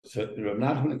So Rav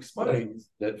Nachman explains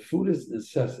that food is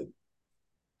necessity,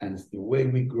 and it's the way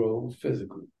we grow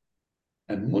physically.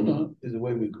 And Munah is the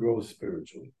way we grow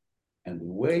spiritually. And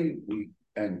the way we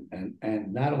and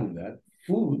not only that,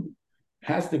 food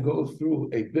has to go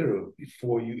through a birur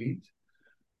before you eat.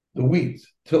 The wheat,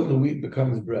 till the wheat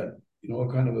becomes bread. You know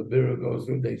what kind of a birur goes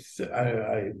through?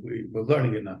 We're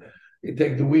learning it now. You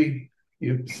take the wheat,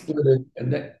 you split it,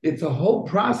 and then it's a whole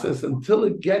process until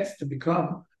it gets to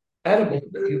become edible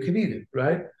that you can eat it,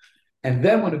 right? And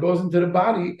then when it goes into the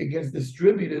body, it gets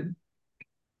distributed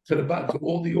to the body, to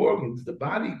all the organs. The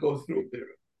body goes through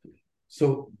birur.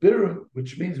 So birur,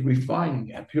 which means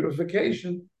refining and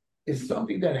purification, is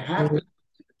something that happens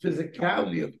in the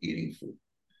physicality of eating food.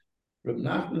 Reb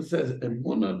Nachman says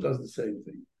emuna does the same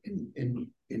thing.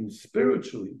 In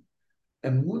spiritually,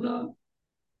 emuna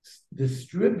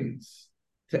distributes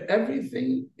to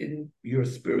everything in your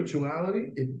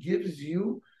spirituality. It gives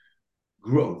you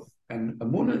growth. And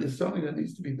emuna is something that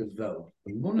needs to be developed.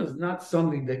 Emuna is not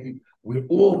something that we're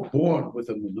all born with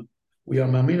emuna. We are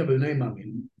mamina b'nei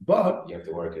mamin, but you have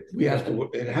to work it. We have to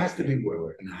work. It has to be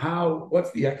work. And how? What's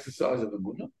the exercise of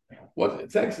emuna?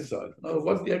 It's exercise. In other words,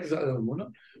 what's the exercise of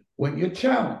emuna? When you're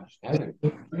challenged. When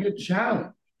you're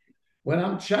challenged. When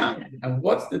I'm challenged. And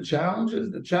what's the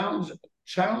challenges? The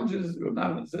challenges.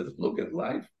 Ronald says, look at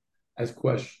life as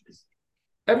questions.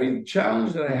 Every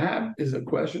challenge that I have is a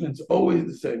question. It's always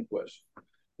the same question.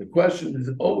 The question is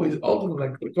always ultimately,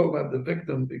 like we were talking about the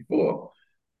victim before.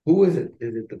 Who is it?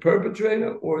 Is it the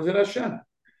perpetrator or is it Hashem?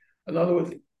 In other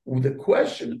words, the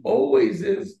question always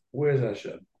is, where's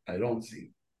Hashem? I don't see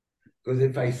you. Because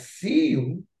if I see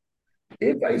you,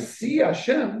 if I see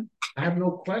Hashem, I have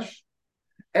no question.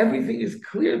 Everything is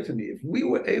clear to me. If we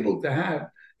were able to have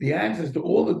the answers to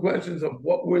all the questions of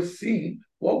what we're seeing,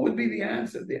 what would be the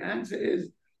answer? The answer is,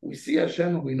 we see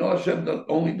Hashem and we know Hashem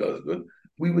only does good.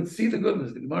 We would see the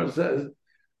goodness. The Gemara says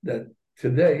that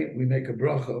today we make a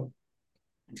bracha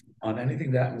on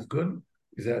anything that happens good,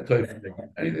 we say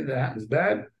anything that happens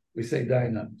bad, we say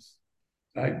Dainamis.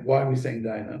 Right? Why are we saying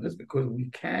Dainamis? Because we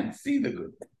can't see the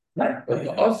good. But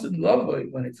the Asid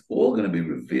Lavai, when it's all going to be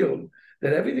revealed,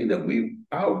 that everything that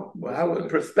our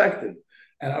perspective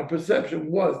and our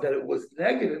perception was that it was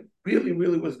negative, really,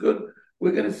 really was good,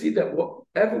 we're going to see that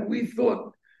whatever we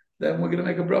thought, then we're going to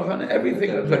make a bracha on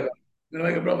everything. We're going to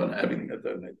make a bracha on everything that's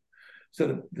negative.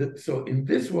 So in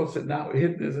this world, so now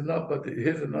there's enough, but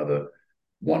here's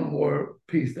one more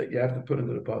piece that you have to put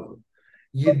into the puzzle.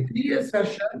 Yediyas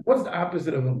Hashem, what's the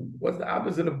opposite of what's the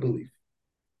opposite of belief?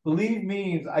 Believe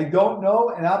means I don't know,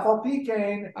 and Alpha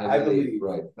Pecan, I believe.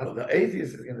 Right. Well, the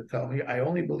atheist is going to tell me I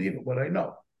only believe in what I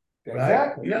know.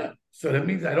 Exactly. Right? Yeah. So that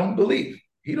means I don't believe.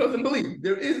 He doesn't believe.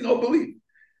 There is no belief.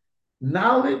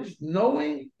 Knowledge,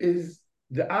 knowing is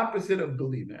the opposite of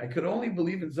believing. I could only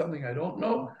believe in something I don't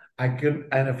know. And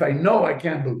if I know, I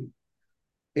can't believe.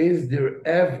 Is there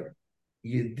ever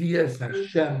Yediyas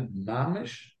Hashem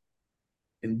Mamish?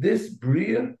 In this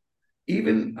Bria,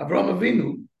 even Avraham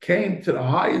Avinu came to the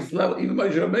highest level. Even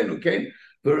Moshe Rabbeinu came.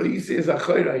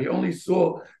 He only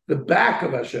saw the back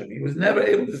of Hashem. He was never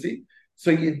able to see.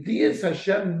 So Yediyas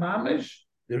Hashem Mamish,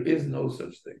 there is no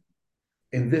such thing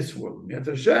in this world. We get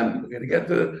to Hashem. We're going to get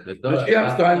to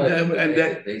Mashiach's time, and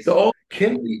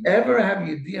can we ever have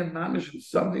Yediyah Mamish with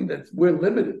something we're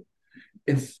limited?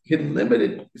 Can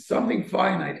limited something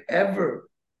finite ever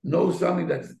know something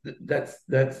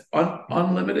that's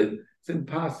unlimited? It's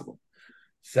impossible.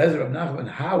 Says Rav Nachman.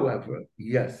 However,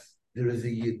 yes, there is a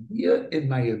Yediyah in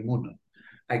my emuna.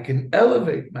 I can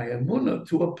elevate my emuna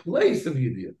to a place of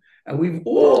Yediyah, and we've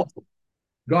all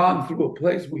gone through a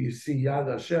place where you see Yad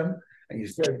Hashem, and you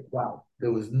said, "Wow,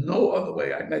 there was no other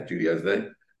way." I met you yesterday.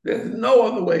 There's no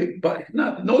other way, but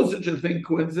no such a thing,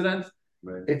 coincidence.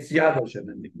 Right. It's Yad Hashem.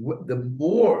 And the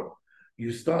more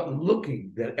you start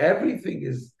looking that everything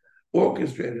is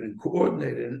orchestrated and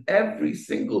coordinated, and every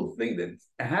single thing that's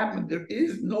happened, there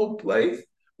is no place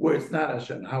where it's not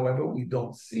Hashem. However, we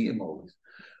don't see Him always.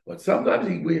 But sometimes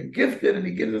we're gifted and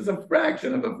He gives us a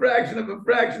fraction of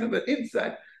an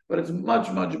insight, but it's much,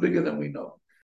 much bigger than we know.